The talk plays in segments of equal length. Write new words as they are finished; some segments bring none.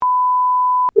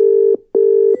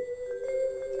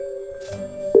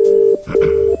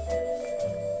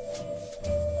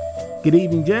Good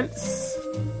evening, gents.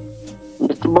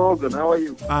 Mr. Morgan, how are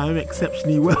you? I'm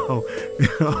exceptionally well.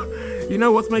 You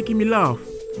know what's making me laugh?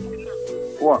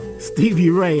 What? Stevie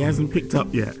Ray hasn't picked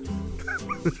up yet.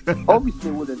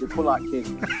 Obviously, with the pull-out king.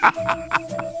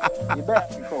 You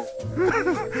better be cool.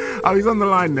 Oh, he's on the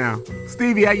line now.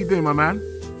 Stevie, how you doing, my man?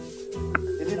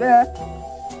 Is he there?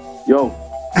 Yo.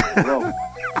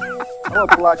 Hello,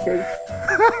 pull-out king.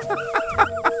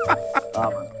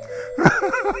 Man.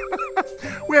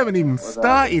 We haven't even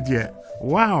started yet.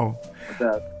 Wow.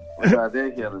 What's that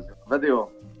there here? Is it video?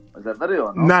 Is that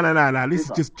video? No. This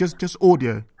is just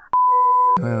audio.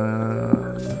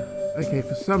 Okay,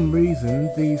 for some reason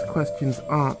these questions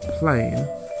aren't playing.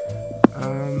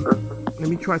 Let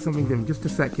me try something different. Just a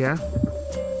sec, yeah?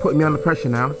 Putting me under pressure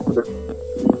now.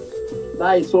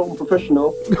 That is so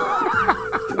unprofessional.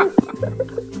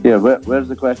 Yeah, where's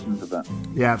the questions about?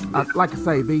 Yeah, like I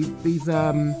say,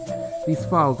 these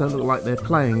files don't look like they're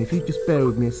playing. If you just bear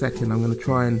with me a second, I'm going to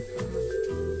try and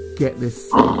get this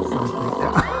somewhere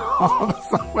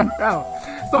else.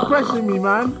 Stop pressuring me,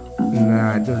 man.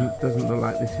 Nah, it doesn't look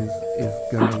like this is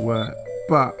going to work.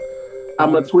 But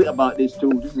I'm going to tweet about this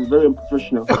too. This is very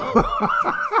unprofessional.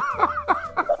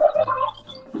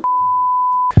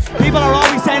 People are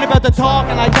always saying about the talk,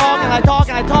 and I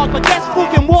talk, but guess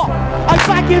fucking what? I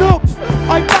back it up!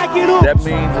 That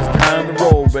means it's time to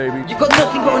roll, baby. You've got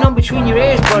nothing going on between your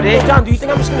ears, buddy. John, do you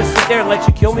think I'm just gonna sit there and let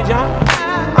you kill me, John?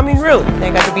 I mean, really? I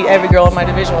think I could beat every girl in my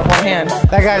division with one hand.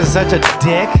 That guy's such a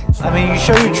dick. I mean, you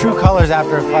show your true colors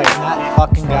after a fight, and that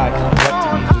fucking guy comes up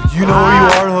to me. You know where you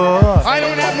are, huh? I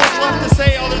don't have much left to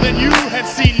say other than you have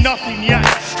seen nothing yet.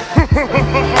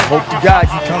 Hope to God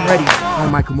you come ready.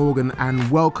 I'm Michael Morgan, and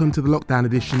welcome to the lockdown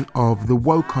edition of the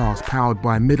Wocast, powered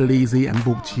by Middle Easy and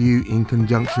brought to you in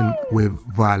conjunction with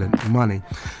Violent Money.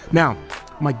 Now,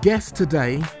 my guests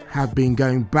today have been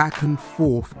going back and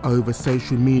forth over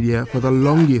social media for the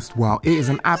longest while. It is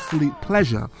an absolute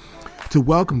pleasure to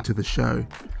welcome to the show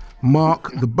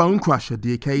Mark the Bone Crusher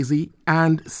Diakaze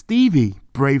and Stevie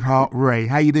Braveheart Ray.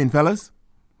 How you doing, fellas?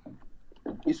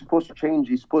 You're supposed to change.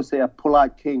 You're supposed to say a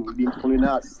pull-out king. He's been pulling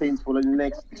out since for the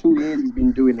next 2 years. He's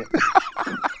been doing it.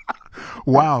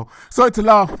 Wow. Sorry to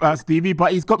laugh, Stevie,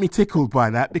 but he's got me tickled by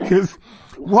that, because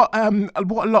what a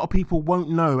lot of people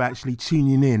won't know actually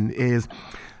tuning in is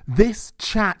this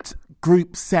chat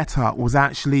group setup was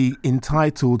actually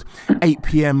entitled 8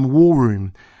 p.m. War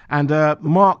Room. And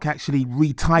Mark actually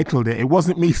retitled it. It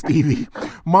wasn't me, Stevie.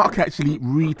 Mark actually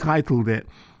retitled it.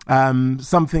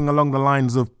 Something along the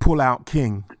lines of Pull Out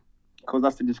King. Because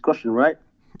that's the discussion, right?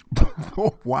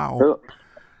 Oh, wow.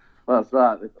 That's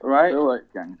that, right? Pull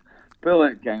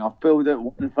it, gang. I've pulled it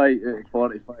one fight out of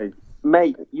 45.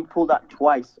 Mate, you pulled that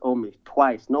twice on me.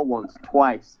 Twice, not once.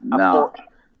 Twice. No.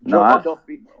 Fair enough.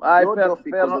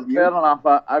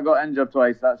 I got injured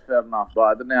twice. That's fair enough. But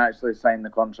I didn't actually sign the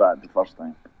contract the first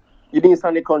time. You didn't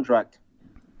sign the contract.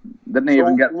 Didn't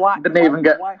even get round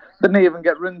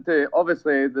to.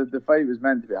 Obviously, the fight was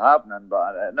meant to be happening,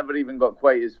 but it never even got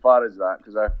quite as far as that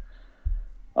because I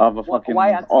have a fucking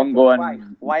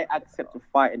ongoing. Why accept the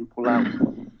fight and pull out?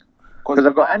 Because I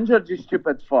got injured. You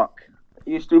stupid fuck.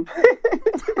 You stupid.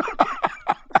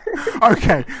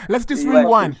 Okay, let's just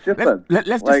rewind. Let's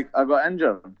just. Like, I got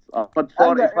injured. I put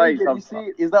 40 fights. You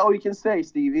see, is that all you can say,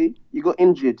 Stevie? You got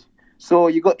injured. So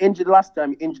you got injured last time.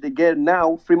 You injured again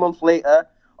now. 3 months later.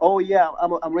 Oh yeah,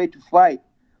 I'm ready to fight.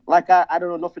 Like I don't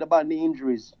know nothing about knee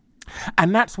injuries.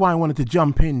 And that's why I wanted to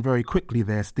jump in very quickly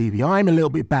there, Stevie. I'm a little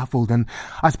bit baffled, and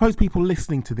I suppose people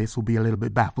listening to this will be a little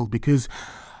bit baffled, because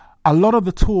a lot of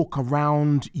the talk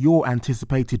around your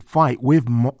anticipated fight with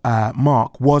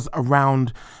Mark was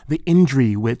around the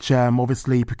injury, which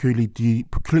obviously precluded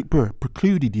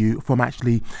you from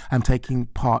actually taking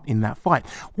part in that fight.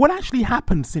 What actually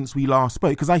happened since we last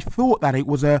spoke? Because I thought that it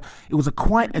was a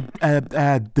quite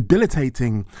a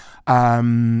debilitating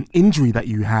injury that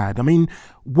you had. I mean,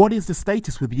 what is the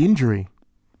status with the injury?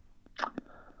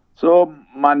 So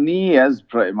my knee is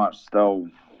pretty much still.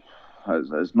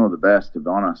 It's not the best, to be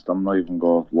honest. I'm not even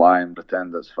going to lie and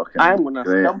pretend it's fucking I'm going to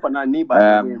stamp on that knee, by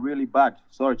the way, really bad.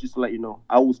 Sorry, just to let you know.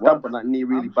 I will stamp on that knee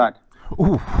really bad.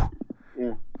 Ooh.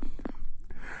 Yeah.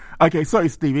 Okay, sorry,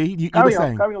 Stevie. You were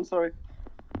saying. Carry on, sorry.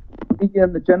 Hit you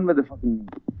in the chin with the fucking...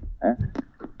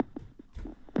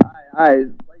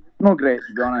 It's not great,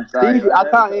 to be honest. Stevie, I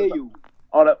can't hear you.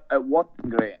 Or it wasn't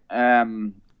great.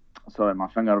 Sorry, my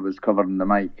finger was covering the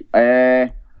mic.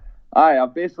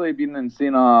 I've basically been and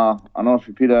seen an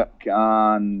orthopedic,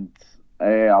 and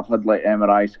I've had like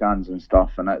MRI scans and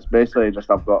stuff, and it's basically just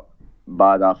I've got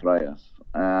bad arthritis.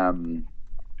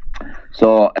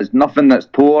 So it's nothing that's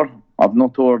tore I've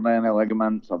not torn any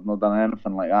ligaments. I've not done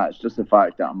anything like that. It's just the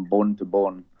fact that I'm bone to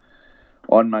bone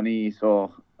on my knee.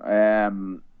 So,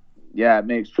 yeah, it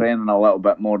makes training a little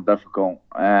bit more difficult.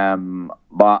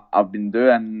 But I've been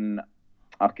doing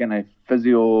a kind of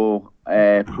physio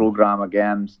program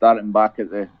again, starting back at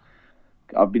the...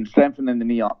 I've been strengthening the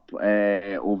knee up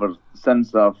over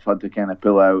since I've had to kind of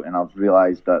pull out, and I've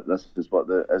realised that this is what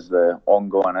is the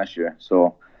ongoing issue.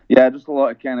 So, yeah, just a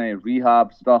lot of kind of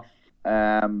rehab stuff,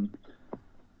 training,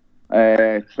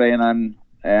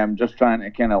 just trying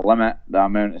to kind of limit the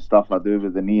amount of stuff I do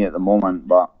with the knee at the moment.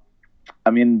 But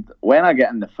I mean, when I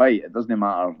get in the fight, it doesn't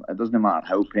matter. It doesn't matter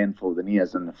how painful the knee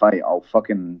is in the fight. I'll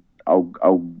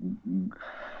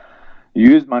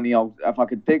use my knee. If I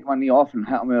could take my knee off and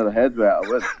hit him over the head with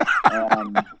it, I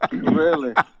would.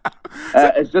 Really?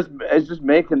 It's just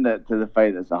making it to the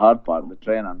fight that's the hard part of the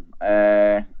training.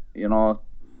 You know,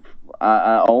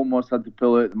 I almost had to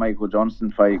pull out the Michael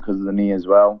Johnson fight because of the knee as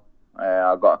well.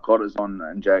 I got a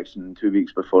cortisone injection 2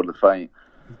 weeks before the fight.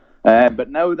 But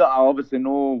now that I obviously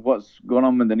know what's going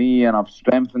on with the knee and I've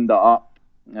strengthened it up,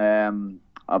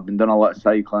 I've been doing a lot of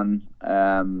cycling,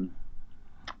 a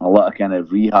lot of kind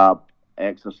of rehab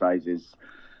exercises.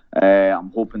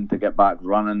 I'm hoping to get back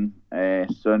running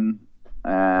soon.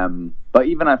 But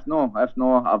even if no,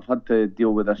 I've had to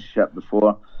deal with this shit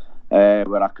before,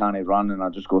 where I can't run and I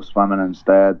just go swimming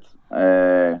instead,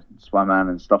 swimming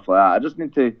and stuff like that. I just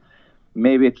need to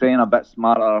maybe train a bit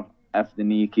smarter if the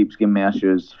knee keeps giving me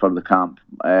issues for the camp.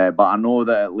 But I know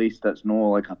that at least it's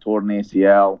no like a torn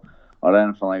ACL or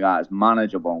anything like that. It's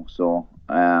manageable. So,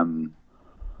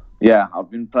 yeah, I've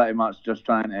been pretty much just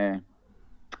trying to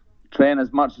train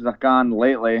as much as I can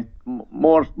lately.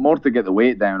 More to get the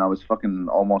weight down. I was fucking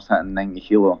almost hitting 90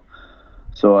 kilo.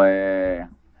 So, yeah,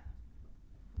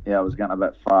 I was getting a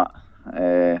bit fat.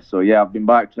 So, yeah, I've been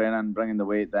back training, bringing the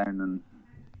weight down, and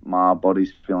my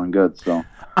body's feeling good. So,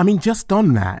 I mean, just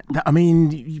on that, I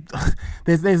mean,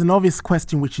 there's an obvious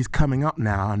question which is coming up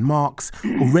now, and Mark's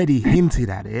already hinted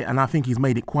at it, and I think he's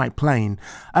made it quite plain.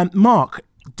 Mark,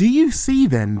 do you see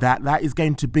then that is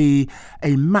going to be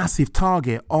a massive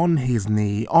target on his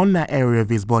knee, on that area of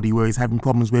his body where he's having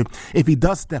problems with, if he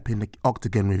does step in the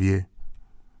octagon with you?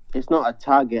 It's not a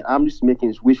target. I'm just making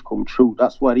his wish come true.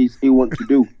 That's what he wants to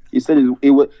do. He said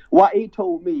what he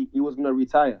told me, he was going to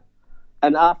retire.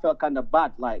 And I felt kind of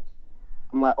bad. Like,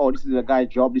 I'm like, oh, this is a guy's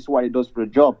job. This is what he does for a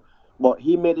job. But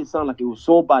he made it sound like it was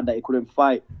so bad that he couldn't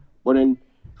fight. But then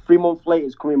 3 months later,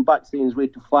 he's coming back saying he's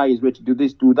ready to fight, he's ready to do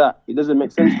this, do that. It doesn't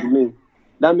make sense to me.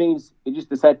 That means he just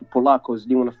decided to pull out because he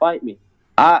didn't want to fight me.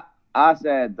 I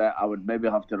said that I would maybe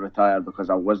have to retire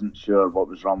because I wasn't sure what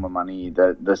was wrong with my knee.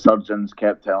 The surgeons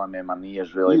kept telling me my knee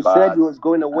is really bad. You said you was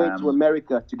going away to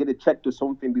America to get it checked or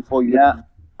something before you... Yeah,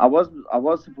 I was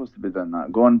supposed to be doing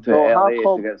that, going to LA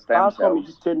to get stem cells. How come you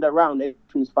just turned around?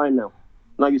 Everything's fine now.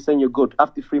 Now you're saying you're good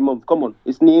after 3 months. Come on,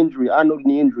 it's knee injury. I know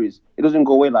knee injuries. It doesn't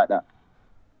go away like that.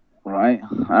 Right,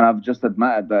 and I've just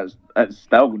admitted that it's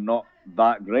still not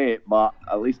that great, but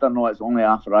at least I know it's only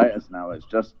arthritis now. It's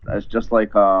just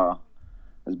like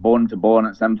it's bone to bone.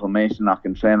 It's inflammation. I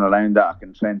can train around it. I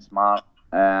can train smart,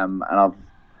 and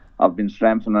I've been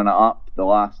strengthening it up the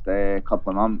last couple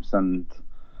of months, and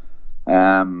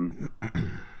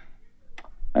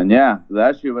yeah, the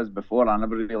issue was before I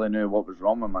never really knew what was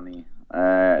wrong with my knee.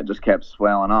 It just kept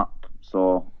swelling up.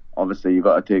 So obviously you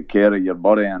got to take care of your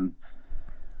body, and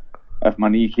if my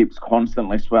knee keeps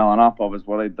constantly swelling up, I was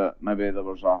worried that maybe there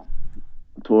was a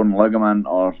torn ligament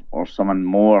or something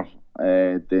more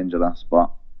dangerous.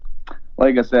 But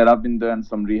like I said, I've been doing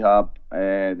some rehab.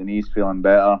 The knee's feeling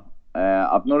better.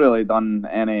 I've not really done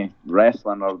any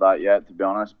wrestling or that yet, to be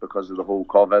honest, because of the whole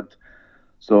COVID.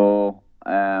 So,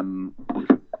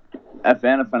 if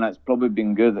anything, it's probably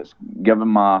been good. It's given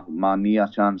my knee a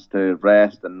chance to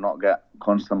rest and not get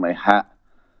constantly hit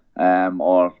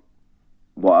or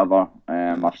whatever.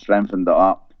 I've strengthened it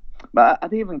up. But I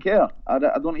don't even care. I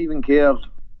don't even care.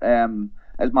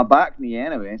 It's my back knee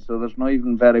anyway, so there's not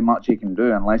even very much he can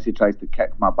do unless he tries to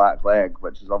kick my back leg,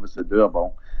 which is obviously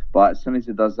doable. But as soon as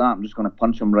he does that, I'm just going to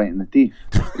punch him right in the teeth.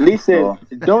 Listen,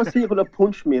 don't say you're going to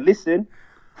punch me. Listen,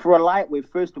 for a lightweight,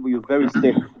 first of all, you're very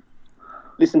stiff.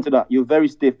 Listen to that. You're very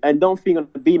stiff. And don't think you're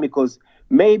going to beat me because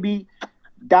maybe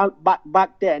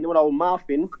back then, when I was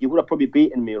mouthing, you would have probably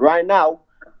beaten me. Right now,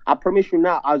 I promise you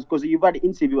now, because you've had the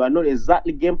interview, I know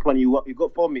exactly game plan you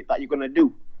got for me that you're going to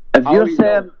do.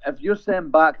 If you're saying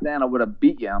back then I would have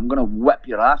beat you, I'm gonna whip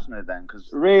your ass now then. Cause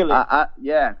really?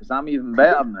 Yeah, because I'm even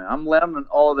better now. I'm learning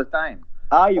all the time.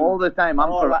 Are you? All the time. I'm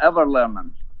forever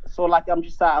learning. So like I'm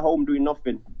just sat at home doing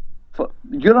nothing.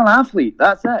 You're an athlete.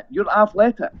 That's it. You're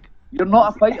athletic. You're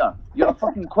not a fighter. You're a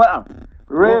fucking quitter.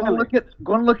 Really?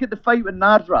 Go and look at the fight with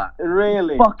Nasrat.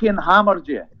 Really? Fucking hammered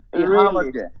you. He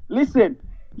hammered you. Listen,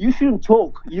 you shouldn't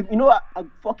talk. You know a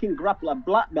fucking grappler,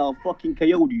 black belt, fucking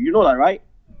KO'd you. You know that, right?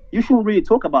 You shouldn't really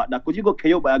talk about that because you got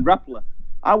KO'd by a grappler.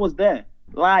 I was there,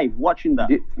 live, watching that.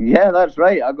 Yeah, that's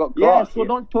right. I got caught. Yeah, so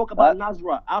don't talk about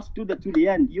Nasrat. I stood there to the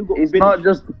end. You got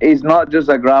He's not just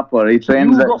a grappler. He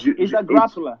trains he's a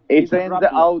grappler. He trains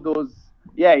at Aldo's.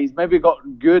 Yeah, he's maybe got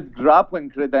good grappling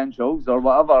credentials or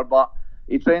whatever, but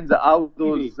he trains at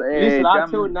Aldo's. Listen, I'll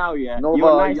tell you now, yeah.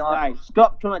 You're a nice guy.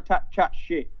 Stop trying to chat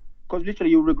shit. Because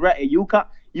literally, you regret it.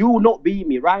 You will not beat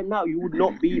me. Right now, you would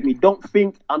not beat me. Don't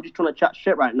think I'm just trying to chat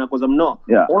shit right now, because I'm not.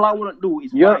 Yeah. All I want to do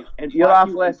is you're fight. And you're fight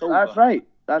athletic.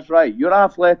 That's right. You're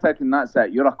athletic, and that's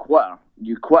it. You're a quitter.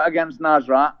 You quit against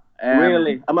Nasrat.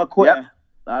 Really? I'm a quitter. Yep.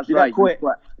 That's Did right. I quit?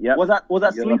 Yep. Was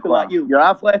that sleeping like you? You're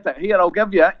athletic. Here, I'll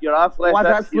give you. You're athletic. Was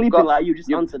that sleeping like you? Just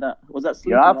answer that. Was that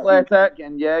sleeping? You're athletic,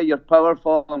 and yeah, you're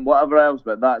powerful and whatever else,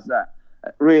 but that's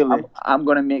it. Really? I'm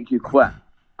gonna make you quit.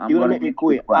 You're gonna make me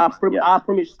quit. I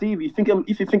promise, Steve. If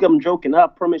you think I'm joking, I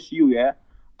promise you, yeah,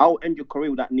 I'll end your career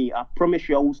with that knee. I promise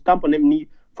you, I will stamp on them knee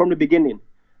from the beginning.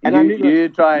 And you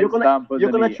try and stamp on the knee.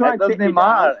 You're gonna try and take me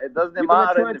down. It doesn't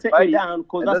matter. You're gonna try and take me down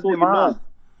because that's all you know.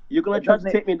 You're gonna try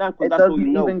to take me down because that's all you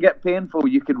know. It doesn't even get painful.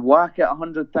 You could whack it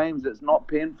 100 times. It's not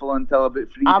painful until about 3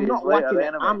 days later. I'm not whacking it.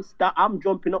 Anyway. I'm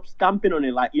jumping up, stamping on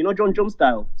it like John Jump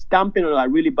style, stamping on it like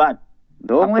really bad.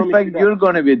 The only thing you're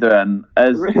going to be doing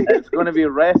is it's going to be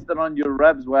resting on your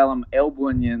ribs while I'm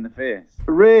elbowing you in the face.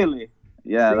 Really?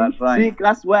 Yeah, that's right. See,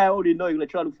 that's why I already know you're going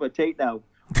to try to look for a takedown.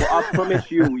 But I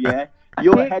promise you, yeah,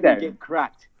 your head will get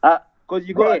cracked. Because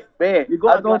you got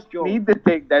I don't need the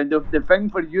takedown. The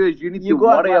thing for you is you need to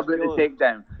worry about the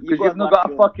takedown. Because you've not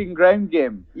got a fucking ground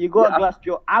game. You got a glass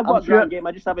jaw. I've got a ground game,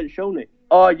 I just haven't shown it.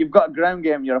 Oh, you've got a ground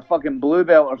game. You're a fucking blue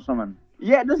belt or something.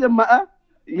 Yeah, it doesn't matter.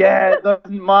 Yeah, it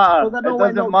doesn't matter. It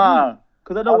doesn't matter.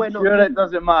 Because I don't wear no I'm sure it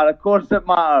doesn't matter. Of course it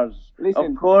matters. Listen,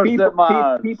 of course it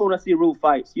matters. People want to see real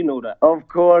fights. You know that. Of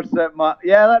course it matters.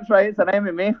 Yeah, that's right. It's an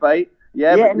MMA fight.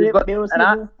 Yeah, but they want to see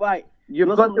a real fight.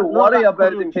 You've got to worry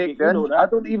about the takedown. I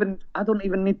don't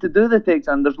even need to do the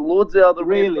takedown. There's loads of other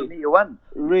ways for me to win.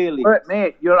 Really? But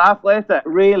mate, you're athletic.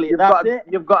 Really?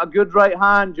 You've got a good right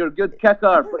hand. You're a good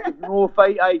kicker, but you've no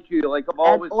fight IQ. Like I've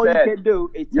always said. All you can do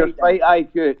is your fight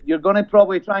IQ. You're gonna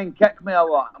probably try and kick me a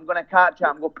lot. I'm gonna catch you.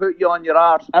 I'm gonna put you on your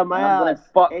arse. I'm gonna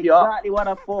fuck you up. Exactly what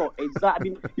I thought.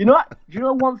 Exactly. You know what? Do you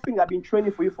know one thing? I've been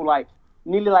training for you for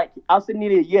nearly I'll say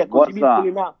nearly a year. What's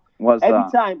that?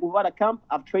 Every time we've had a camp,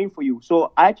 I've trained for you.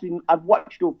 So I've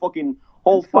watched your fucking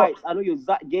whole fights. I know your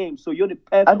exact game. So you're the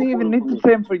perfect. I didn't even need to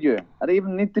train for you.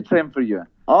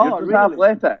 Oh, you're just really?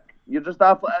 athletic. You're just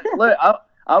athletic. Look,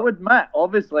 I would admit,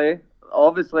 obviously,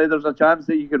 there's a chance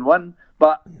that you can win,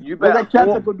 but you better. There's a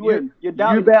chance I could win. You're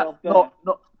down. You better no.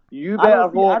 You better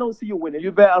hope. I don't see you winning.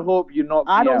 You better hope you knock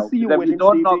me out. I don't see you winning. If you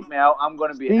don't knock me out, I'm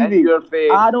going to be in your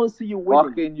face. I don't see you winning.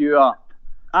 Fucking you up.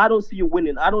 I don't see you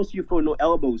winning. I don't see you throwing no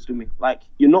elbows to me.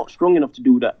 You're not strong enough to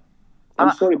do that.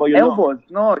 I'm sorry, but you're elbows?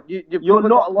 No, you're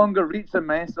not a longer reach than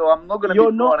me, so I'm not going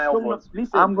to be throwing elbows.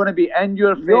 Listen, I'm going to be in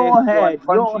your face. Your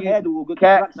head will go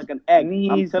crack like an egg. Knees,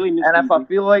 I'm telling you, and if I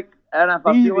feel like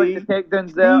the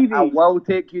takedown's there, I will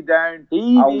take you down.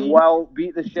 I will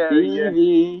beat the shit out of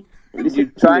you. If you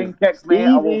try and kick me,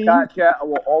 I will catch you. I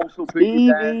will also put you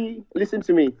down. Listen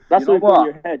to me. That's all you got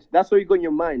in your head. That's all you got in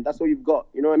your mind. That's all you've got.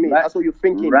 You know what I mean? That's all you're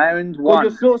thinking. Round one.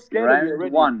 You're so scared of me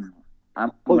already. Round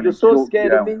one. You're so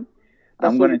scared of me.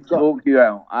 I'm going to choke you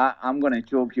out. I'm going to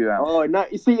choke you out. Oh, now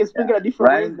you see, you're speaking a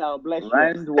different way now. Bless you.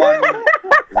 Round one.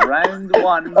 Round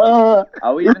one.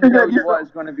 I'll even tell you what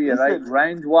it's going to be. Right?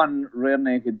 Round one, rear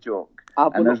naked choke.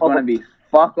 And there's going to be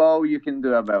fuck all you can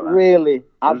do about it. Really?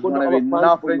 There's going to be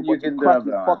nothing you can do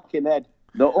about it.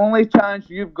 The only chance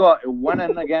you've got of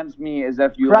winning against me is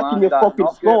if you land that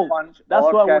knockout punch that's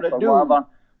or what I'm kick gonna or whatever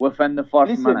within the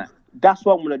first minute. That's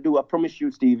what I'm going to do. I promise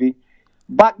you, Stevie.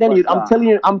 Back then,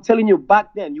 I'm telling you,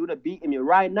 back then you would have beaten me.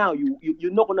 Right now,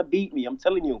 you're not going to beat me. I'm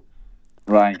telling you.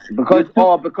 Right,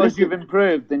 because you've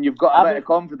improved and you've got a bit of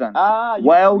confidence.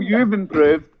 You've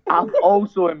improved, I've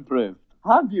also improved.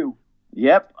 Have you?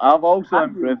 Yep, I've also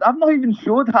improved. I've not even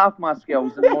showed half my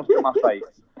skills in most of my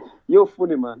fights. You're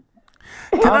funny, man.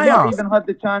 I've not even had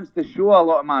the chance to show a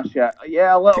lot of my shit.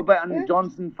 Yeah, a little bit in the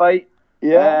Johnson fight.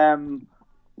 Yeah.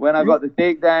 When I got the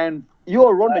takedown.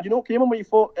 You're a runner. Can you remember when you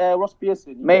fought Ross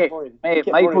Pearson? Mate,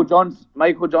 Michael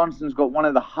Johnson's got one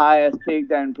of the highest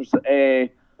takedown.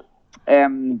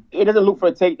 He doesn't look for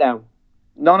a takedown.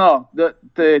 No, the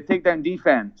takedown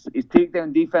defense. His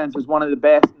takedown defense is one of the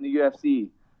best in the UFC.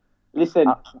 Listen,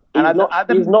 And I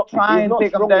didn't he's not try he's and not take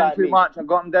him strong down like too me. much. I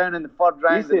got him down in the third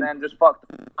round Listen. and then just fucked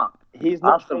him up. He's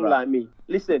not After strong that. like me.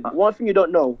 Listen, one thing you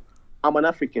don't know, I'm an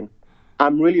African.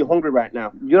 I'm really hungry right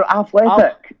now. You're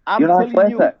athletic. I'm You're telling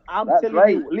athletic. you. I'm That's telling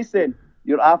right. you. Listen,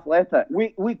 You're athletic.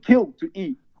 we kill to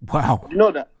eat. Wow. You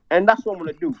know that, and that's what I'm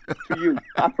gonna do to you.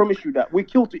 I promise you that we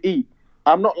kill to eat.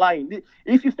 I'm not lying.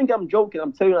 If you think I'm joking,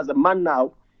 I'm telling you as a man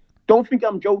now. Don't think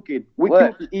I'm joking. We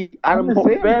Look, kill to eat. I'm I'm the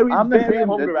same. very, I'm the very same.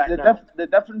 hungry right now. The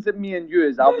difference in me and you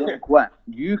is I won't quit.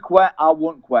 You quit, I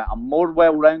won't quit. I'm more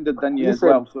well-rounded than you Listen,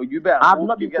 as well. So you better I've hope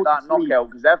not you been get put that to sleep. knockout.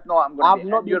 Because if not, I'm going I've to be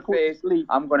not in been your put to face. sleep.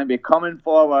 I'm going to be coming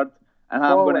forward, and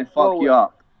I'm going to fuck Forward. you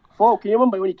up. Fo, can you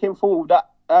remember when you came forward with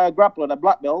that grappler, that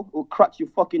black belt, who cracked your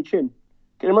fucking chin?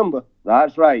 Can you remember?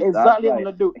 That's right. Exactly that's what I'm right.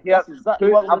 gonna do. Yeah, That's exactly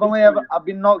what I'm gonna do. I've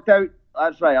been knocked out.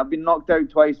 That's right. I've been knocked out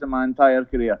twice in my entire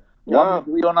career. One was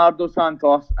Leonardo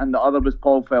Santos, and the other was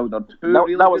Paul Felder. Two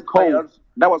really That was good cold. fighters.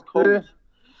 That was cold. Two-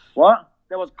 What?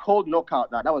 That was cold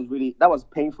knockout. That was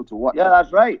painful to watch. Yeah,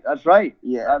 that's right. That's right.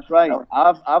 Yeah. That's right.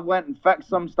 I've went and fixed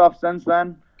some stuff since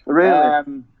then.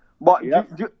 Really? But yeah.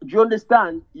 do you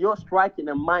understand? Your striking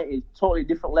and mine is totally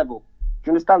different level.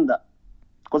 Do you understand that?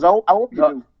 Because I hope you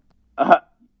do.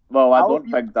 Well, I I don't hope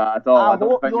you- think that at all. I don't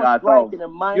hope think your that at all. striking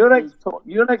and mine You're is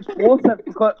you're explosive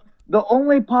because the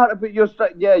only part about your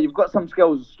strike, yeah, you've got some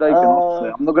skills striking.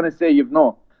 Obviously. I'm not going to say you've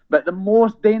not, but the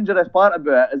most dangerous part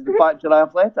about it is the fact you're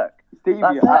athletic. Stevie,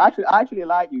 That's it. I actually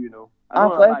like you. You know. I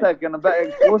don't wanna lie. Athletic and a bit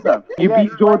explosive. You Yeah,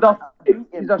 beat Joe right. Duffy.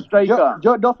 He's a striker.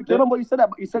 Joe Duffy, can you remember what you said that?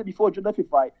 You said it before Joe Duffy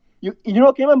fight. You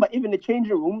know, can you remember even in the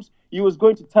changing rooms, you was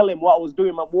going to tell him what I was doing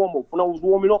in my warm up. When I was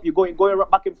warming up, you're going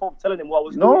back and forth telling him what I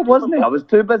was doing. No, it wasn't. I was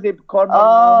too busy cornering my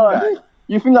Oh, own guy.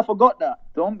 you think I forgot that?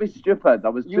 Don't be stupid. I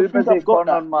was You too think busy I've got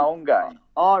cornering that? my own guy.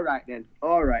 All right then.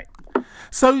 All right.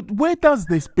 So where does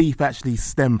this beef actually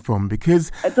stem from?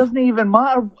 Because It doesn't even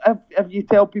matter if you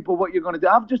tell people what you're going to do.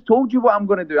 I've just told you what I'm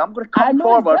going to do. I'm going to I come know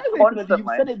forward exactly what you're gonna do.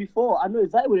 constantly. You said it before. I know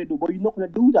exactly what to do, but you're not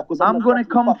going to do that because I'm going to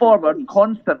come forward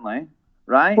constantly,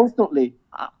 right? constantly.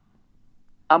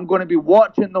 I'm going to be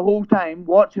watching the whole time,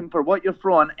 watching for what you're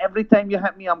throwing. Every time you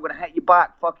hit me, I'm going to hit you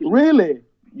back. Fucking Really?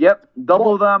 Yep,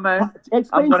 double the amount. I'm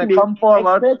Explain going to to me. come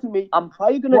forward. Explain to me. I'm How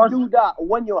are you going to plus- do that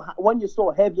when you're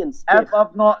so heavy and stiff? If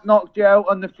I've not knocked you out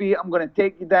on the feet, I'm going to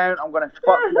take you down. I'm going to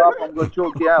fuck you up. I'm going to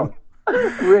choke you out.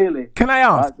 Really? can I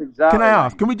ask? That's exactly Can I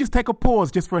ask? right. Can we just take a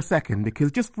pause just for a second? Because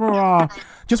just for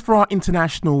our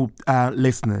international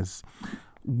listeners,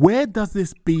 where does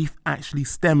this beef actually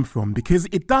stem from? Because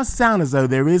it does sound as though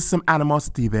there is some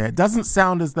animosity there. It doesn't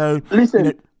sound as though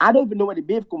Listen, I don't even know where the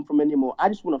beef come from anymore. I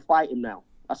just want to fight him now.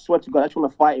 I swear to God, I just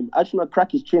want to fight him. I just want to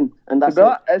crack his chin, and that's it.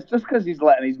 But it's just because he's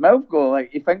letting his mouth go.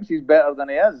 Like, he thinks he's better than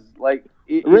he is. Like,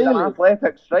 he's Really? an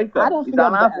athletic striker. I don't He's think an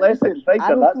I'm better. athletic Listen, striker. I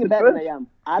don't That's think the I'm better truth. than I am.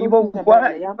 I He don't won't think I'm quit.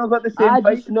 better than I He's am. not got the same I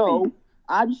fight just as know. me.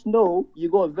 I just know you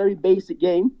got a very basic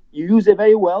game. You use it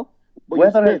very well, but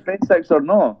Whether you're it's stiff. basics or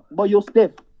no. But you're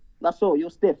stiff. That's all. You're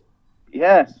stiff.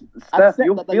 Yes, Accept Steph,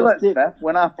 you'll that feel you're it, stiff. Steph,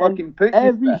 when I fucking And put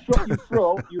every you, Steph. shot you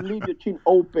throw, you leave your chin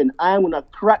open. I am gonna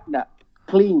crack that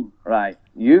clean. Right,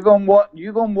 you go and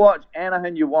watch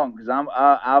anything you want, because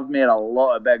I've made a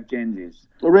lot of big changes.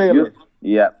 Really?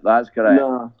 Yeah, that's correct.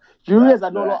 No. Do you realize I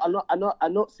know That's a lot? I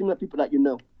know similar people that you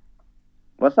know.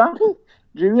 What's that? Do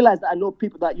you realize that I know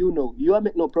people that you know? You are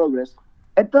making no progress.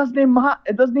 It doesn't even matter.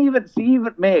 It doesn't even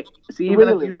mate. See, even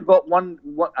Really? if you've got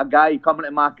a guy coming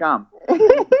to my camp,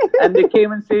 and they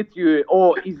came and say to you,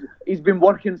 "Oh, he's been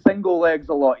working single legs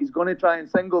a lot. He's going to try and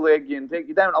single leg you and take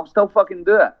you down." I'll still fucking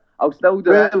do it. I'll still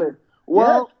do it. Really?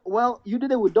 Well, you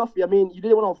did it with Duffy. I mean, you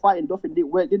did it when I was fighting Duffy.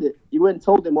 Didn't work, did it? You went and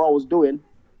told him what I was doing.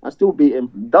 I still beat him.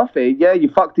 Duffy, yeah, you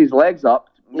fucked his legs up.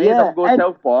 Made Yeah, him go and-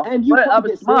 southpaw. and you But that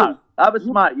probably was did smart. same. That was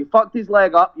smart. You fucked his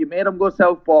leg up. You made him go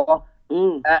southpaw.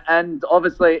 And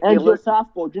obviously, And he your looked,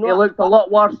 southpaw. Do you know he what- looked a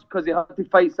lot worse because he had to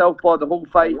fight southpaw the whole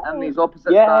fight and his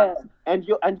opposite Yeah, stance.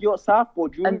 and your southpaw.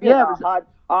 Do you And realize yeah,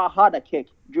 how hard I kick?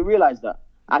 Do you realize that?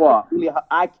 What?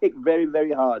 I kick very,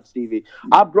 very hard, Stevie.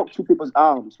 I broke two people's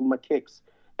arms with my kicks,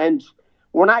 and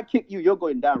when I kick you, you're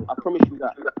going down. I promise you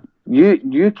that.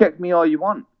 You kick me all you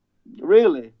want.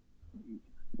 Really,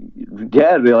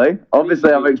 Yeah, really.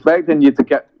 Obviously, I'm expecting you to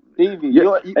kick. Stevie.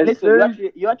 as Listen,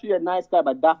 soon- you're actually a nice guy,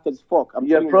 but daft as fuck. I'm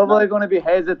You're telling you probably now. going to be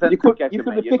hesitant You to could- kick you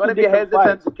could me. be You're going to be picking different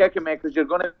hesitant fights. to kick me because you're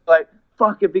going to be like,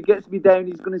 fuck, if he gets me down,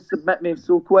 he's going to submit me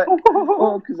so quick.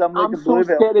 Oh, because I'm like I'm a so blue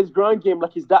belt. scared his ground game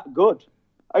like he's that good.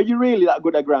 Are you really that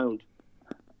good at ground?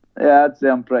 Yeah, I'd say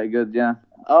I'm pretty good, yeah.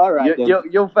 All right, then.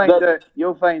 You'll find out.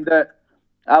 You'll find out.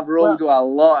 I've rolled with a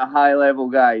lot of high-level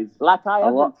guys. Like I A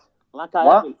haven't. lot.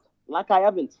 Like I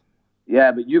haven't.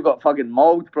 Yeah, but you got fucking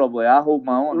mauled probably. I hold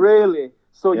my own. Really?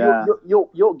 So Yeah.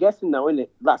 you're guessing now, innit?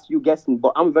 That's you guessing.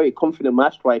 But I'm very confident in my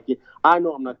striking. I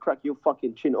know I'm gonna crack your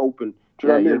fucking chin open. Do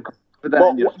you know what I mean?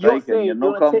 Confident in your But you're striking. saying You're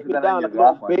you're not gonna take me confident down in like a your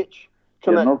little grappling. bitch.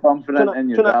 You're not confident in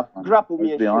your grappling. Grapple me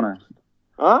Let's and be shit. honest.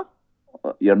 Huh?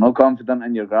 You're not confident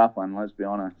in your grappling. Let's be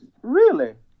honest.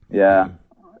 Really? Yeah.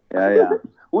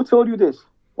 Who told you this?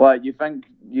 What, you think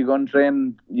you're going to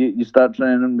train, you start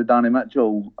training with Danny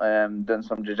Mitchell, doing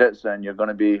some jiu-jitsu, and you're going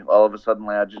to be all of a sudden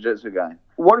like a jiu-jitsu guy?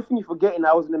 One thing you're forgetting,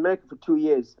 I was in America for 2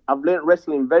 years. I've learned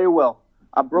wrestling very well.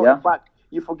 I brought it back.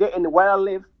 You're forgetting where I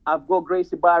live. I've got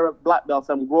Gracie Barra black belts.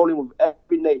 I'm rolling with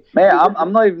every night. Mate,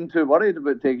 I'm not even too worried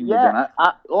about taking you down it.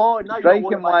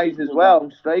 Striking-wise as well,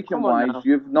 striking-wise,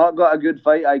 you've not got a good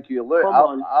fight IQ. Look,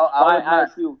 I'll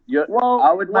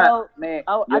admit, mate,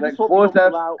 you're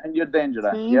explosive and you're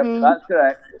dangerous. Stevie, yep, that's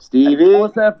correct. Stevie,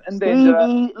 explosive and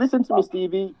dangerous. Listen to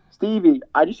me, Stevie,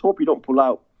 I just hope you don't pull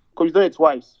out. Because you've done it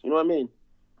twice. You know what I mean?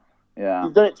 Yeah.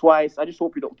 You've done it twice. I just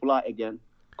hope you don't pull out again.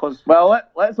 Well,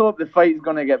 let's hope the fight's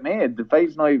going to get made. The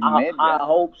fight's not even made yet. I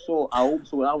hope so. I want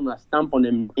to stamp on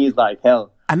him. He's like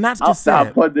hell. And that's just it.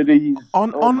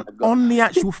 On the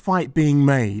actual fight being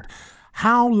made,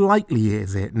 how likely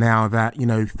is it now that,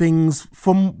 things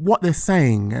from what they're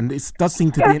saying, and it does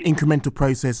seem to be an incremental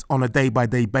process on a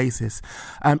day-by-day basis,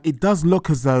 it does look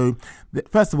as though,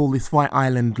 first of all, this Fight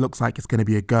Island looks like it's going to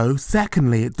be a go.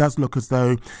 Secondly, it does look as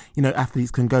though,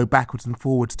 athletes can go backwards and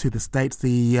forwards to the States.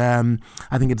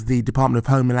 I think it's the Department of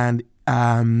Homeland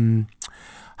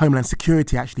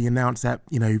Security actually announced that,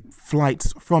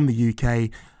 flights from the UK,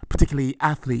 particularly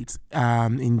athletes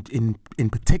in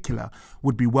particular,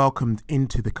 would be welcomed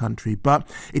into the country. But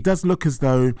it does look as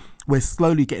though we're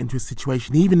slowly getting to a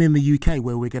situation, even in the UK,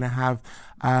 where we're going to have,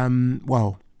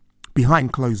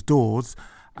 behind closed doors,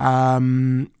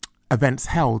 events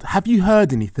held. Have you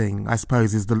heard anything, I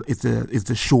suppose, is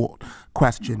the short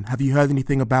question. Have you heard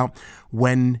anything about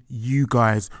when you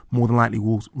guys more than likely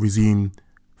will resume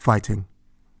fighting?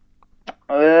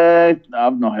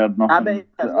 I've not heard nothing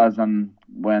as in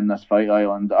when this Fight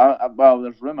Island. Well,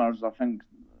 there's rumours. I think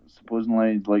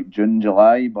supposedly it's like June,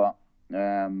 July, but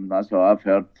that's what I've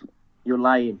heard. You're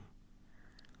lying.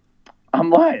 I'm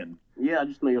lying. Yeah, I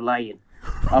just know you're lying.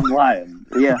 I'm lying.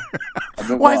 Yeah.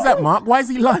 Why is that, Mark? Why is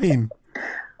he lying?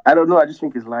 I don't know. I just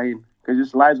think he's lying because he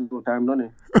just lies all the time, doesn't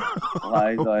he?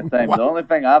 Lies all the time. The only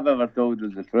thing I've ever told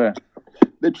was the truth.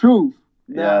 The truth.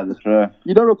 Yeah, the truth.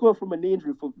 You don't recover from a knee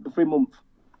injury for the 3 months.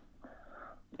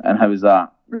 And how was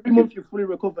that? 3 months you're fully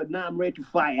recovered. Now I'm ready to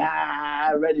fight.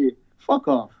 Ready. Fuck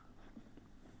off.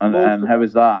 And how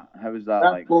was that? How was that?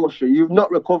 That's like? Bullshit. You've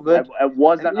not recovered. It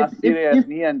wasn't a serious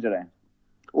knee injury.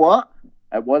 What?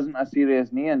 It wasn't a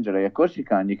serious knee injury. Of course you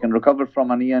can. You can recover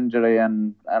from a knee injury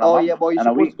in a month, yeah, but you're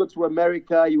supposed to go to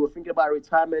America. You were thinking about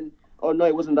retirement. Oh, no,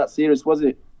 it wasn't that serious, was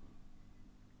it?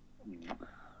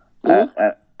 It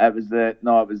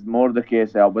was more the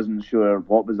case I wasn't sure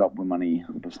what was up with my knee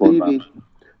before Stevie, that.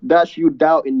 That's you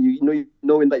doubting you,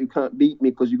 knowing that you can't beat me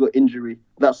because you got injury.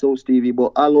 That's all, Stevie.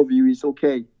 But I love you. It's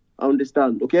okay. I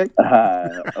understand. Okay.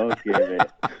 Okay, mate.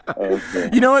 Okay.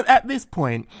 You know what? At this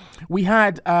point, we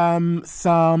had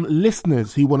some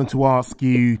listeners who wanted to ask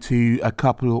you to a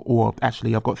couple, or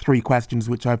actually, I've got 3 questions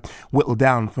which I've whittled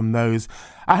down from those.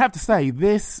 I have to say,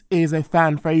 this is a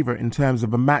fan favorite in terms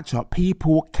of a matchup.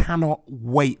 People cannot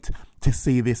wait to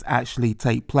see this actually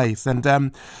take place, and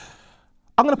I'm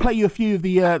going to play you a few of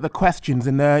the questions,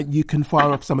 and you can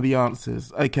fire off some of the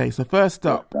answers. Okay, so first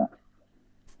up.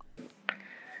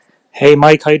 Hey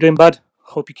Mike, how you doing, bud?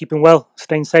 Hope you're keeping well,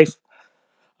 staying safe.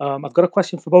 I've got a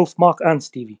question for both Mark and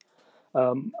Stevie.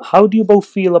 How do you both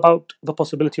feel about the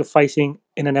possibility of fighting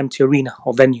in an empty arena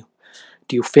or venue?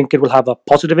 Do you think it will have a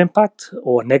positive impact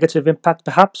or a negative impact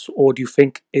perhaps? Or do you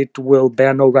think it will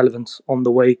bear no relevance on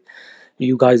the way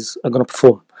you guys are going to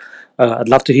perform? I'd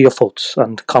love to hear your thoughts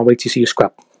and can't wait to see you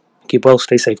scrap. Keep well,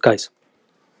 stay safe, guys.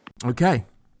 Okay.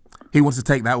 Who wants to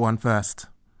take that one first?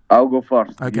 I'll go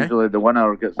first. Okay. Usually the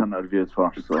winner gets interviewed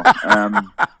first. So,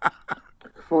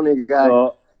 funny guy.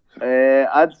 So,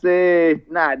 I'd say,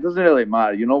 it doesn't really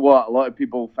matter. You know what? A lot of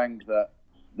people think that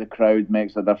the crowd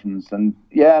makes a difference. And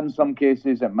yeah, in some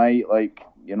cases it might,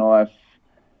 if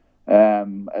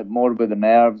more with the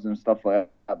nerves and stuff like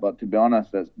that. But to be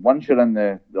honest, it's once you're in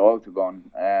the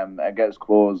octagon, it gets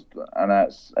closed and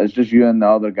it's just you and the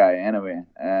other guy anyway.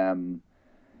 And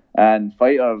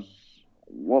fighters,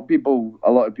 a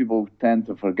lot of people tend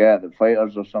to forget that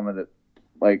fighters are some of the,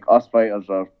 us fighters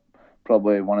are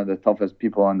probably one of the toughest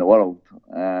people in the world.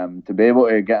 To be able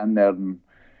to get in there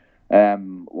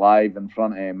and live in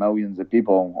front of millions of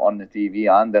people on the TV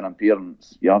and in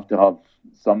appearance, you have to have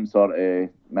some sort of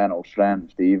mental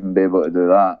strength to even be able to do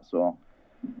that. So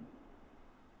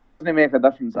make a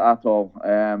difference at all.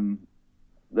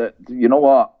 That you know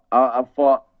what, I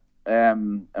fought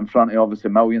in front of obviously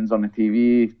millions on the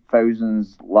TV,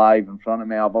 thousands live in front of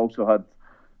me. I've also had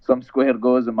some square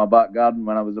goes in my back garden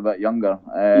when I was a bit younger.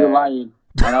 You're lying.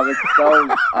 And I was still,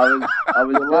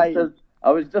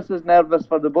 I was just as nervous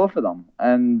for the both of them,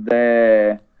 and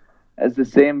it's the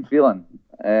same feeling.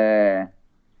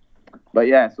 But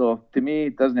yeah, so to me,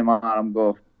 it doesn't matter. I'm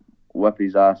going to whip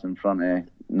his ass in front of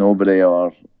nobody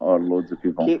or loads of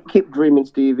people. Keep dreaming,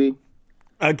 Stevie.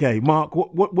 Okay, Mark,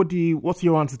 what's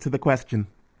your answer to the question?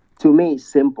 To me, it's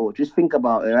simple. Just think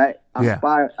about it, right? Yeah.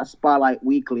 I spar like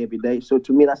weekly every day. So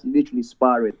to me, that's literally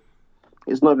sparring.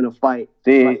 It's not even a fight.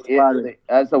 See,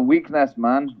 it's a weakness,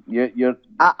 man. You're going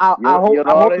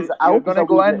to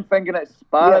go in thinking it's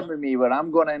sparring with me, where I'm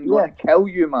going to kill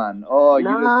you, man. Oh,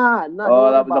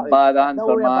 that was a bad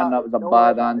answer, man. That was a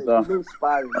bad answer.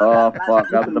 Oh, fuck,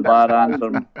 that was a bad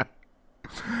answer.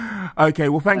 Okay,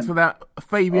 well, thanks for that,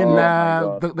 Fabian.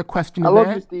 The question I there.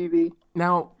 love you, Stevie.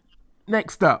 Now,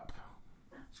 next up.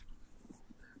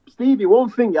 Stevie, one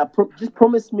thing, just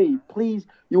promise me, please,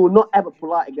 you will not ever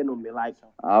pull out again on me. Like,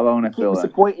 I won't pull it.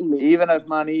 Disappointing me. Even if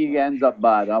my knee ends up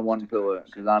bad, I won't pull it,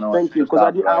 because I know. Thank you,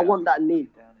 because I want that knee.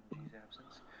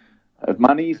 If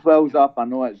my knee swells up, I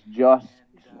know it's just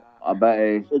a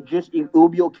bit. It will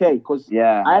be okay, because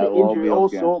I had an injury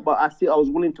also, but I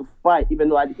was willing to fight even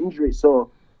though I had an injury.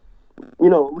 So, we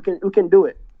can do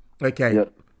it. Okay.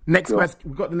 Yep. Next question.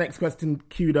 We've got the next question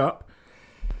queued up.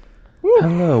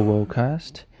 Hello,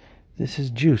 Wocast. This is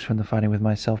Juice from the Fighting With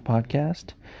Myself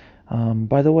podcast.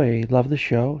 By the way, love the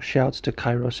show. Shouts to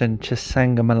Kairos and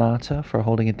Chisanga Malata for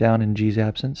holding it down in G's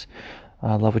absence.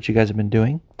 Love what you guys have been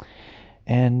doing.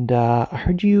 And I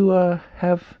heard you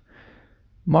have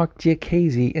Mark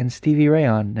Diakiese and Stevie Ray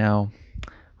on. Now,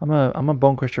 I'm a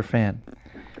Bone Crusher fan.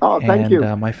 Oh, thank you.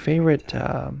 My favorite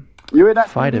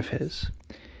fight of his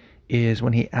is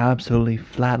when he absolutely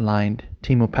flatlined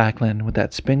Timo Packlin with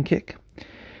that spin kick.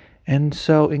 And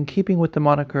so, in keeping with the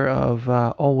moniker of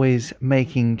always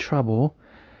making trouble,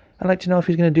 I'd like to know if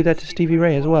he's going to do that to Stevie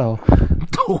Ray as well.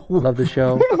 Love the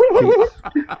show. Peace.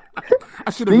 I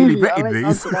should have really vetted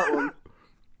these.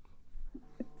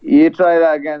 You try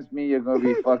that against me, you're going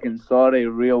to be fucking sorry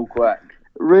real quick.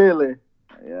 Really?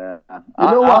 Yeah.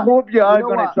 I hope you are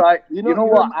going to try. I hope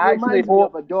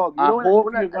you're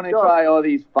going to try all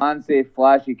these fancy,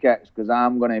 flashy kicks, because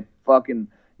I'm going to fucking...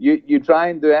 You try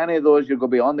and do any of those, you're going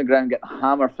to be on the ground, get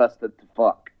hammer-fisted to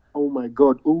fuck. Oh, my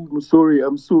God. Oh, I'm sorry.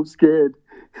 I'm so scared.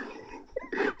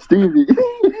 Stevie.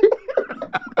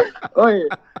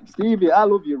 Stevie, I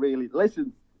love you, really.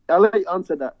 Listen, I'll let you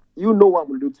answer that. You know what I'm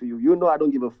going to do to you. You know I don't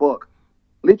give a fuck.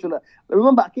 Literally.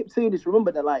 Remember, I keep saying this.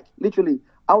 Remember that, literally,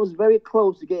 I was very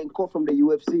close to getting caught from the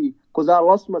UFC because I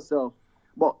lost myself.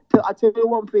 But I tell you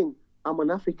one thing. I'm an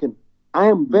African. I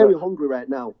am very hungry right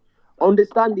now.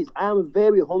 Understand this. I am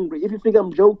very hungry. If you think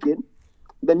I'm joking,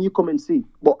 then you come and see.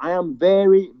 But I am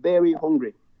very, very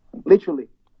hungry. Literally.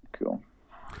 Cool.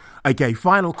 Okay,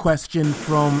 final question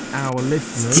from our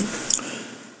listeners.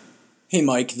 Hey,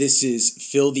 Mike. This is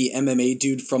Phil, the MMA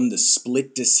dude from the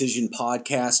Split Decision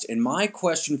podcast. And my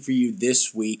question for you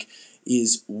this week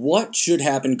is, what should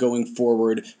happen going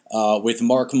forward with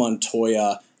Mark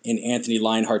Montoya and Anthony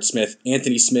Lionheart Smith?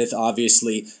 Anthony Smith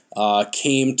obviously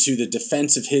came to the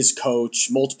defense of his coach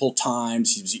multiple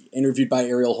times. He was interviewed by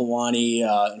Ariel Helwani,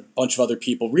 a bunch of other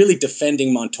people, really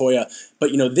defending Montoya.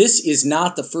 But, this is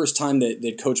not the first time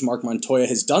that Coach Mark Montoya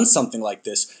has done something like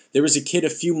this. There was a kid a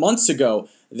few months ago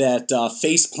that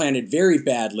face planted very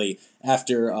badly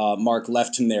after Mark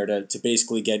left him there to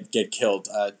basically get killed.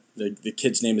 The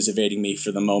kid's name is evading me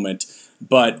for the moment.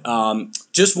 But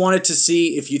just wanted to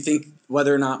see if you think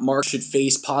whether or not Mark should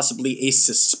face possibly a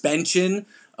suspension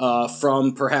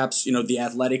from perhaps the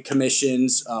athletic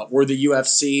commissions or the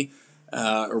UFC,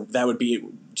 or that would be.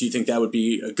 Do you think that would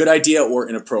be a good idea or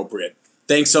inappropriate?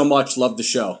 Thanks so much. Love the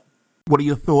show. What are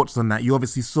your thoughts on that? You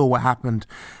obviously saw what happened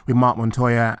with Mark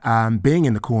Montoya being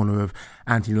in the corner of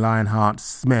Anthony Lionheart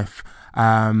Smith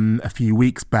a few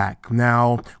weeks back.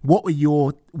 Now, what is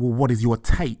your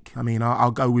take? I mean,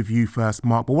 I'll go with you first,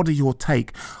 Mark. But what is your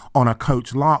take on a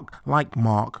coach like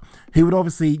Mark, who would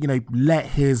obviously, let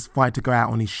his fighter go out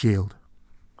on his shield?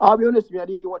 I'll be honest with you, I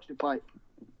didn't watch the fight.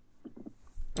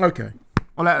 Okay.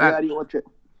 Well, I didn't watch it.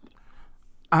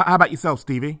 How about yourself,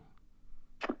 Stevie?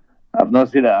 I've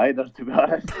not seen it either, to be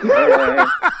honest.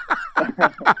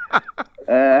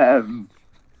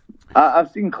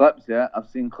 I've seen clips, yeah. I've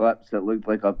seen clips. It looked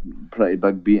like a pretty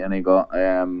big beating he got.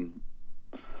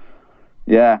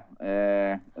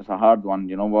 It's a hard one,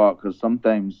 you know what? Because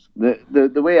sometimes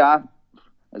the way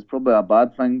it's probably a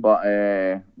bad thing, but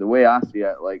the way I see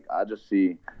it, like, I just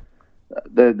see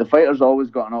the fighter's always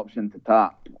got an option to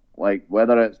tap. Like,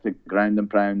 whether it's to ground and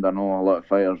pound, I know a lot of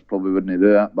fighters probably wouldn't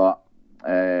do it, but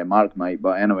Mark might.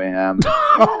 But anyway,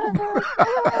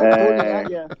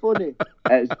 funny.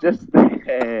 It's just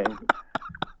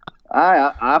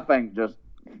I think just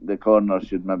the corner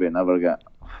should maybe never get.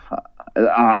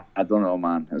 I don't know,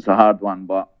 man. It's a hard one,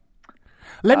 but.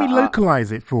 Let me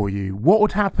localize it for you. What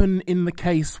would happen in the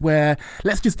case where,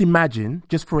 let's just imagine,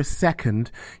 just for a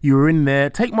second, you were in there,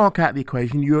 take Mark out of the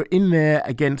equation, you were in there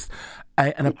against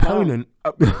an opponent.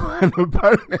 An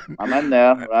opponent. I'm in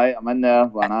there, right? I'm in there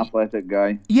with an athletic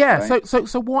guy. Yeah, right?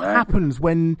 so what happens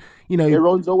when, He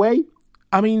runs away?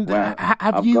 I mean, I've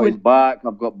got his back,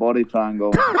 I've got body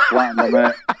triangle, flattened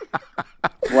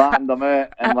him out,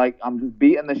 and like I'm just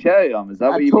beating the shit out of him. Is that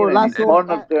what you mean? His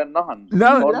corner's doing nothing.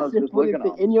 No, that's the funny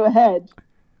thing. In your head,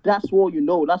 that's what you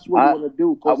know. That's what you want to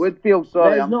do. I would feel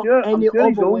sorry. I'm sure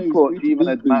his old coach even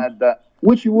admitted that.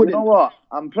 Which you wouldn't. You know what?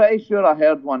 I'm pretty sure I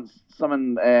heard once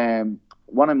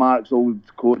one of Mark's old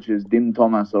coaches, Dean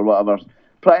Thomas or whatever,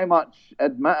 pretty much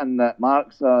admitting that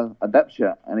Mark's a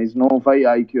dipshit and he's no fight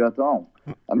IQ at all.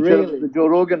 I'm sure it's the Joe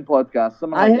Rogan podcast.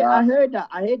 I heard that.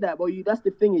 But that's the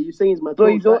thing. You're saying he's my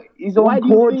coach. So his own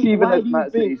coach even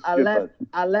admits that he's stupid.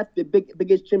 I left the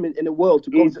biggest gym in the world to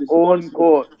go his to this own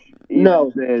coach.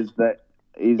 Says that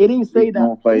he didn't say that.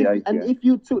 No fight IQ. And if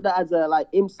you took that as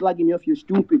him slagging me off, you're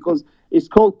stupid, because it's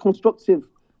called constructive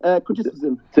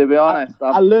criticism. To be honest,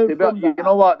 I learned from that. You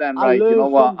know what then, right? You know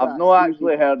what? I've not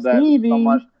actually heard that.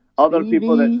 Other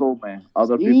people that told me.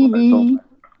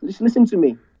 Just listen to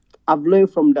me. I've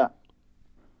learned from that.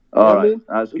 All right,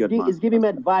 that's good. It's giving me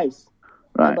advice.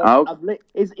 Right.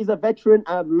 He's a veteran.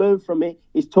 I've learned from it.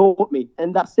 He's taught me,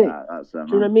 and that's it. That's it. Do you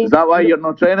know what I mean? Is that why you're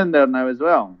not training there now as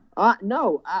well?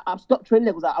 No, I've stopped training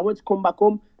there because I want to come back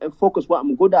home and focus what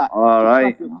I'm good at. All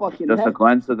right. Just a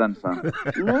coincidence, son.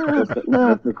 No.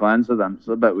 Just a coincidence. It's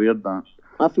a bit weird, that.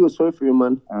 I feel sorry for you,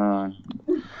 man.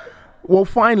 Well,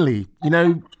 finally,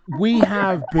 we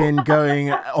have been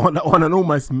going on an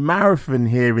almost marathon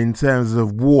here in terms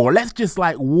of war. Let's just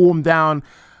warm down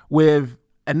with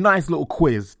a nice little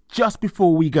quiz just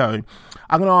before we go.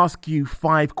 I'm going to ask you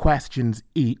 5 questions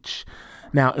each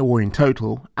now, or in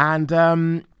total, and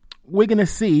we're going to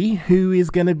see who is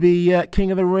going to be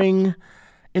King of the Ring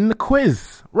in the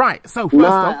quiz. Right, so first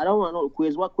off... I don't want no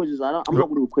quiz. What quizzes? I'm not going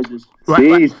to do quizzes.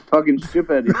 He's fucking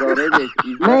stupid. He's already...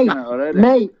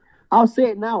 Mate, I'll say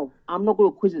it now. I'm not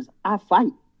going to quizzes. I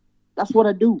fight. That's what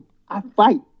I do. I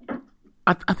fight.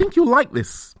 I think you'll like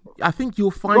this. I think you'll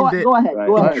find it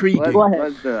intriguing. Go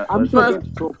ahead. I'm sure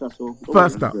to talk, that's all.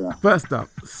 First up,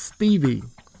 Stevie,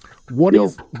 what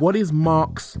is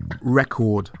Mark's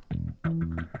record?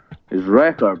 His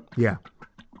record? Yeah.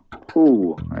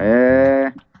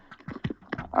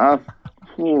 I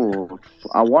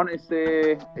want to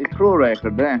say his pro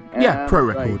record, Yeah, pro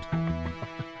record.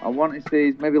 I want to say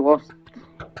he's maybe lost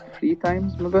 3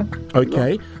 times, maybe.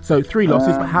 Okay, so 3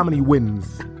 losses, but how many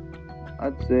wins?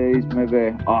 I'd say he's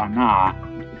maybe... Oh, nah.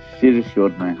 She just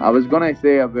showed me. I was going to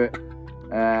say about...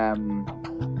 I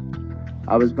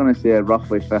was going to say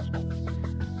roughly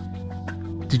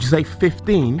 15. Did you say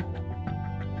 15?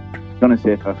 I'm going to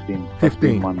say 15.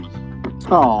 15 months.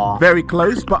 Oh, very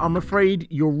close, but I'm afraid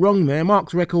you're wrong there.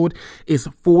 Mark's record is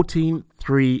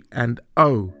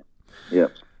 14-3-0.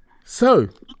 Yep. So...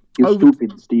 You're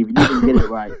stupid, Steve. You didn't get it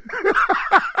right.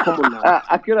 Come on now.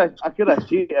 I could have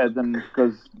cheated, and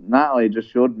because Natalie just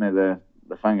showed me the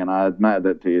thing, and I admitted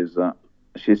it to you, that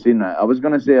she's seen it. I was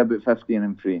going to say about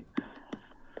 15-3.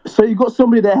 So you got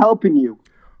somebody there helping you?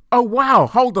 Oh, wow.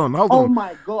 Hold on. Oh,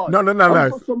 my God. No.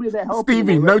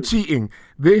 Stevie, no cheating.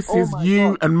 This is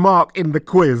you and Mark in the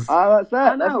quiz. That's it.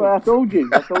 That's what I told you.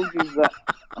 I told you that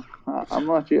I'm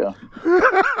not a cheater.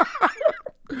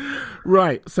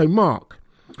 Right. So, Mark.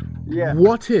 Yeah.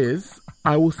 What is,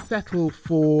 I will settle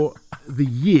for the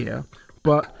year,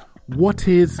 but what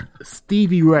is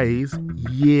Stevie Ray's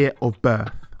year of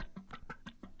birth?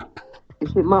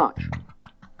 Is it March?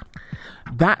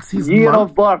 That's his year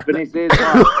month. of birth, and he says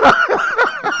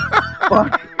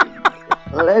March.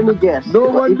 Let me guess. No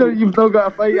wonder you've not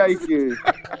got a fight IQ.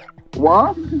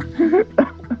 What?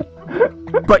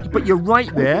 But you're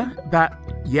right there that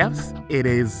yes, it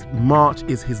is March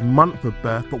is his month of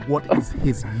birth, but what is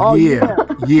his year?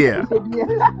 Year.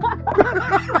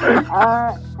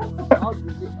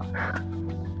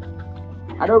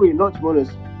 I don't really know, to be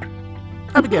honest.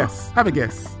 Have a guess.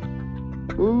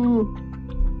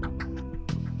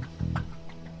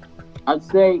 I'd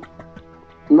say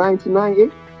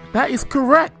 1990. That is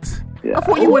correct. Yeah. I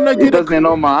thought you were no He good at doesn't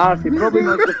know my ass. He probably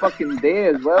knows the fucking day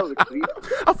as well. The creep.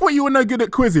 I thought you were no good at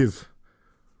quizzes.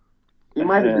 It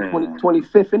might be the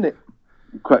 25th, isn't it?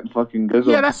 Quick fucking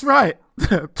gizzle. Yeah, that's right.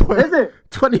 Is it?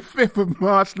 25th of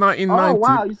March, 1990. Oh,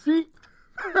 wow, you see?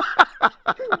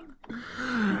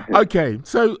 Okay,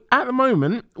 so at the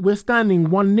moment, we're standing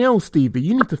 1-0, Stevie.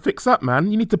 You need to fix up,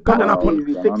 man. You need to pattern up on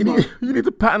you need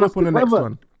to pattern up on the next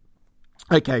one.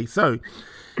 Okay, so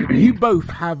you both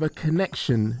have a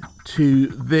connection to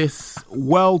this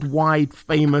worldwide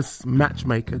famous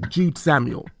matchmaker, Jude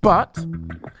Samuel. But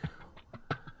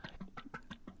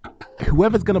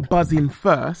whoever's going to buzz in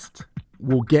first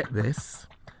will get this.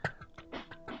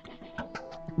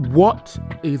 What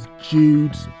is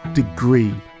Jude's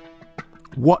degree?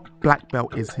 What black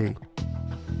belt is he?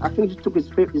 I think he took his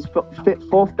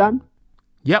fourth dan.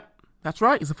 Yep, that's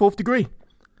right. It's a 4th degree.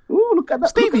 Ooh, look at that.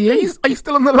 Stevie, are you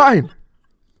still on the line?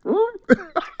 Are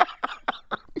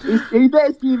you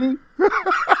there, Stevie?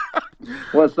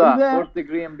 What's that? 4th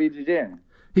degree in BJJ?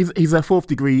 He's a 4th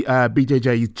degree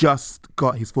BJJ. He's just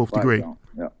got his 4th degree.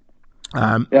 Yeah.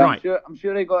 Right. I'm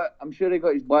sure he got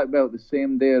his black belt the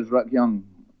same day as Rick Young.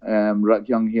 Rick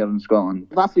Young here in Scotland.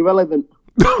 That's irrelevant.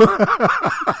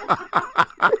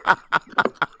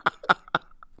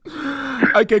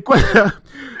 Okay,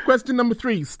 question number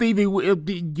 3, Stevie.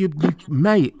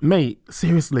 Mate,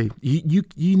 seriously, you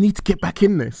need to get back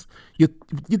in this. You're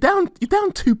down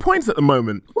 2 points at the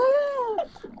moment.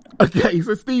 Okay,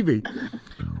 so Stevie,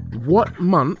 what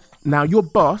month? Now your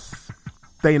boss,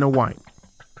 Dana White.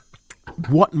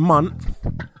 What month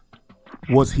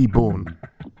was he born?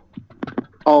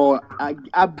 Oh,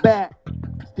 I bet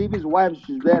Stevie's wife,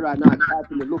 she's there right now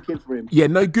typing and looking for him. Yeah,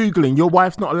 no Googling. Your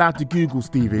wife's not allowed to Google,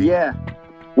 Stevie. Yeah.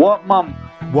 What month?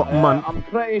 What month? I'm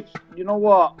pretty. You know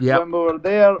what? Yep. When we were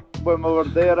there,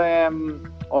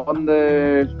 on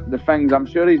the things, I'm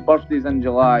sure his birthday's in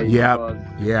July. Yeah.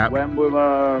 Yeah. When we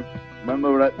were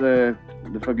at the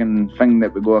fucking thing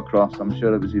that we go across, I'm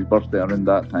sure it was his birthday around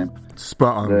that time.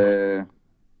 Spot on.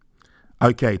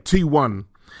 Okay, 2-1.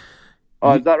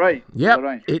 Oh, is that right? Yeah,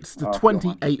 right? It's the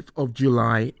 28th of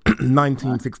July,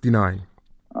 1969.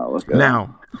 Oh, look at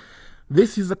now,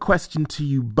 this is a question to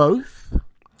you both,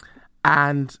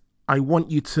 and I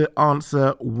want you to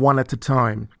answer one at a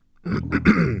time.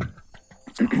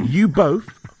 You both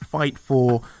fight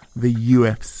for the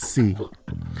UFC.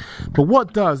 But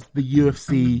what does the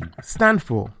UFC stand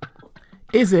for?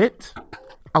 Is it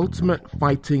Ultimate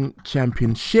Fighting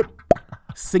Championship,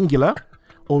 singular,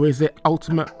 or is it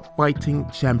Ultimate Fighting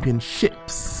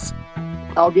Championships?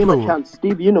 I'll give him a chance.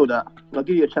 Steve, you know that. I'll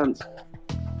give you a chance.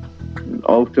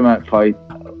 Ultimate Fight.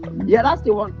 Yeah, that's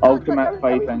the one. Ultimate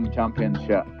Fighting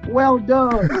Championship. Well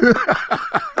done.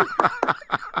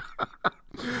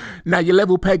 Now you're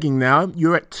level pegging now.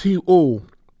 You're at 2-2.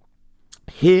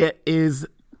 Here is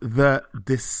the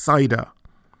decider.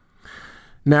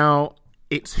 Now,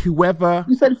 it's whoever...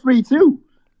 You said 3-2.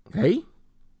 Hey?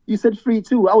 You said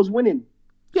 3-2. I was winning.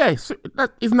 Yeah, so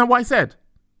isn't that what I said?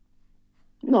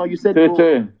 No, you said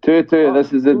 2-2. 2-2.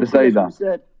 This is the decider.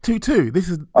 2-2. This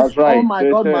is. That's right. Oh my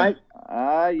 2-2. God, Mike.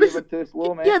 You were too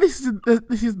slow, mate. Yeah, this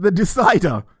is the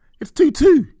decider. It's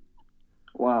 2-2.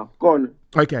 Wow. Go on.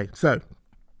 Okay, so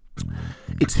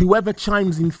it's whoever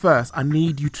chimes in first. I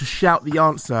need you to shout the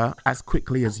answer as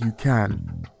quickly as you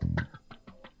can.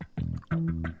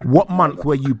 What month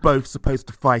were you both supposed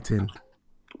to fight in?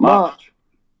 March.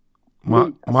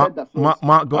 Mark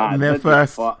got in there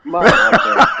first. I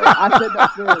said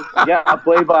that first. Yeah, I'll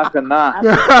play back on that.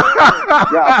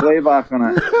 I'll play back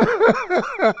on it.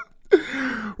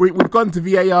 We've gone to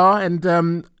VAR and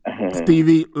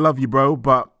Stevie, love you, bro,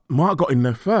 but Mark got in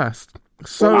there first.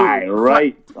 So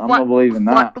right. I'm not believing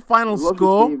that. Final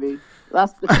score.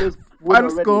 That's the first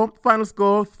Final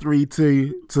score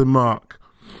 3-2 to Mark.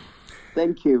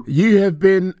 Thank you. You have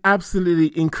been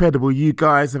absolutely incredible. You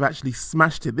guys have actually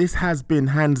smashed it. This has been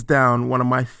hands down one of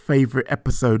my favorite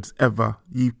episodes ever.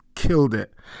 You killed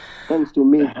it. Thanks to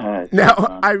me.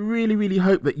 Now, I really, really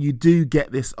hope that you do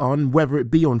get this on, whether it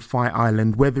be on Fight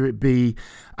Island, whether it be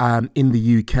in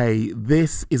the UK.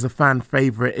 This is a fan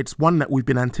favorite. It's one that we've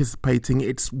been anticipating.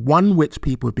 It's one which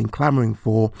people have been clamoring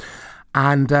for.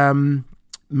 And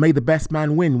may the best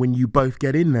man win when you both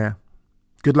get in there.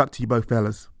 Good luck to you both,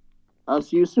 fellas. I'll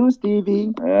see you soon,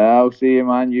 Stevie. Yeah, I'll see you,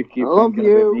 man. You keep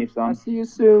thinking about me, son. I'll see you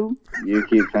soon. You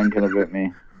keep thinking about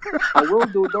me. I will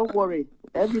do, don't worry.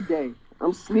 Every day.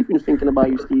 I'm sleeping thinking about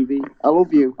you, Stevie. I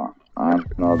love you. I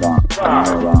know that.